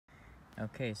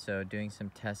Okay, so doing some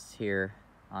tests here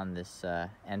on this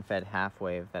end-fed half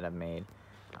wave that I've made.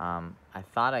 I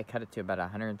thought I cut it to about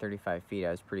 135 feet.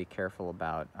 I was pretty careful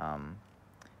about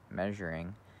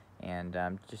measuring, and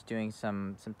just doing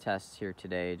some tests here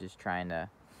today, just trying to,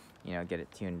 get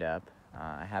it tuned up.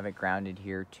 I have it grounded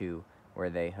here to where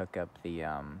they hook up the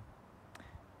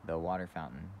water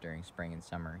fountain during spring and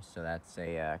summer. So that's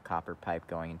a copper pipe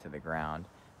going into the ground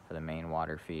for the main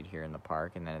water feed here in the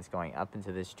park, and then it's going up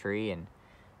into this tree and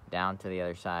down to the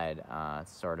other side.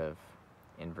 It's sort of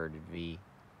inverted V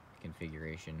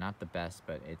configuration. Not the best,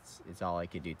 but it's all I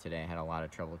could do today. I had a lot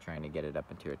of trouble trying to get it up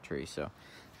into a tree, so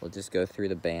we'll just go through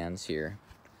the bands here.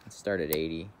 Let's start at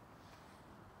 80.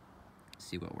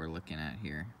 See what we're looking at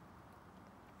here.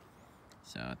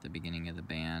 So at the beginning of the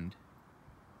band,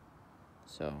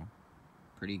 so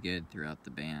pretty good throughout the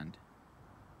band.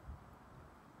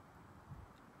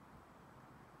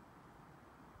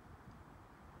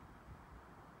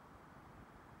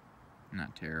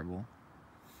 Not terrible.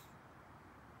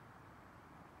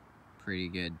 Pretty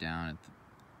good down at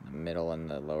the middle and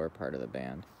the lower part of the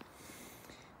band.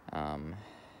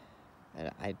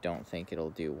 I don't think it'll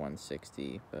do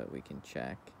 160, but we can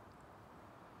check.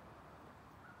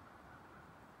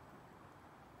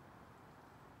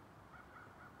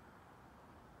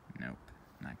 Nope,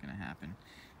 not gonna happen.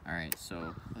 All right,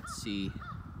 so let's see.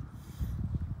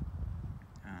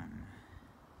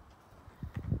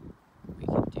 What we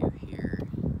can do here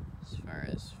as far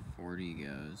as 40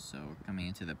 goes. So we're coming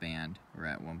into the band. We're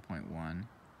at 1.1.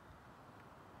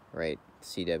 Right,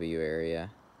 CW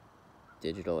area,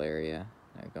 digital area.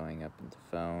 Now going up into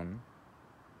phone.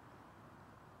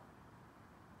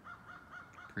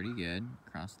 Pretty good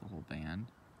across the whole band.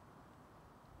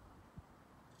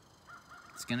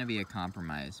 It's gonna be a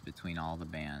compromise between all the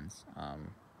bands.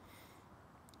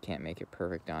 Can't make it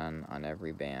perfect on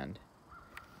every band,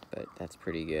 but that's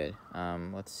pretty good.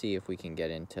 Let's see if we can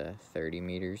get into 30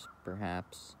 meters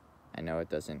perhaps. I know it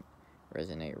doesn't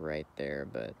resonate right there,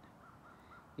 but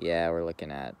yeah, we're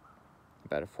looking at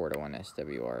about a 4:1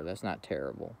 SWR. That's not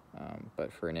terrible,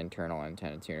 but for an internal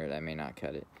antenna tuner, that may not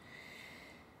cut it.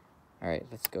 All right,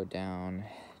 let's go down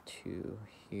to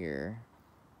here.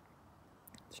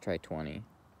 Let's try 20.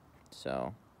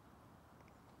 So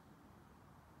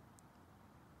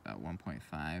about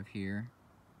 1.5 here,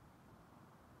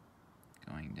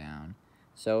 going down.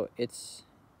 So it's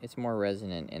more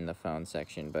resonant in the phone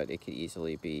section, but it could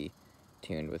easily be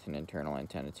tuned with an internal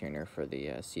antenna tuner for the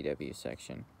CW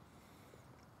section.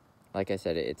 Like I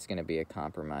said, it's going to be a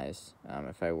compromise.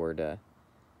 If I were to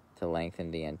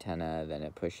lengthen the antenna, then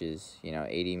it pushes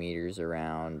 80 meters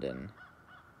around, and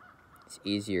it's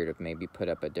easier to maybe put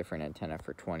up a different antenna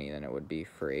for 20 than it would be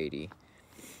for 80.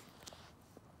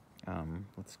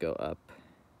 Let's go up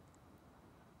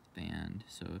band.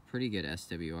 So a pretty good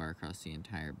SWR across the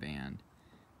entire band.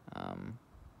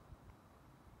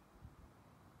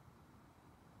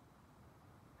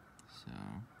 So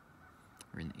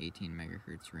we're in the 18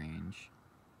 megahertz range.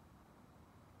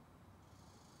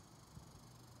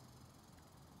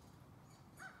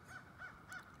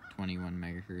 .21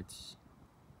 megahertz.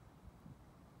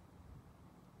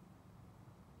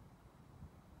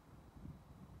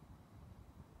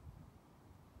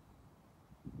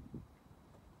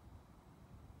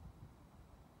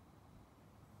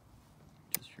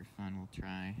 Just for fun, we'll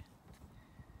try.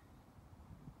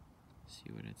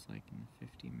 See what it's like in the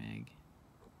 50 meg.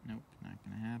 Nope, not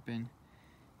gonna happen.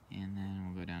 And then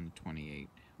we'll go down to 28,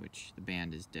 which the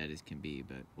band is dead as can be,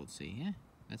 but we'll see. Yeah,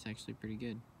 that's actually pretty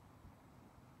good.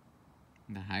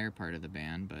 The higher part of the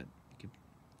band, but it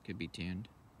could be tuned.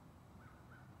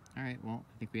 All right, well,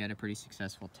 I think we had a pretty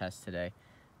successful test today.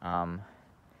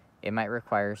 It might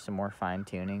require some more fine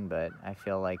tuning, but I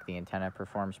feel like the antenna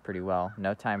performs pretty well.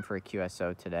 No time for a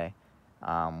QSO today,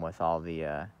 with all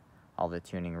the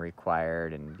tuning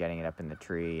required and getting it up in the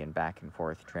tree and back and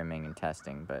forth trimming and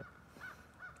testing. But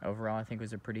overall, I think it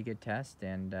was a pretty good test,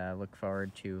 and look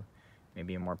forward to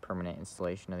maybe a more permanent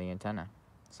installation of the antenna.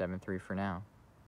 7.3 for now.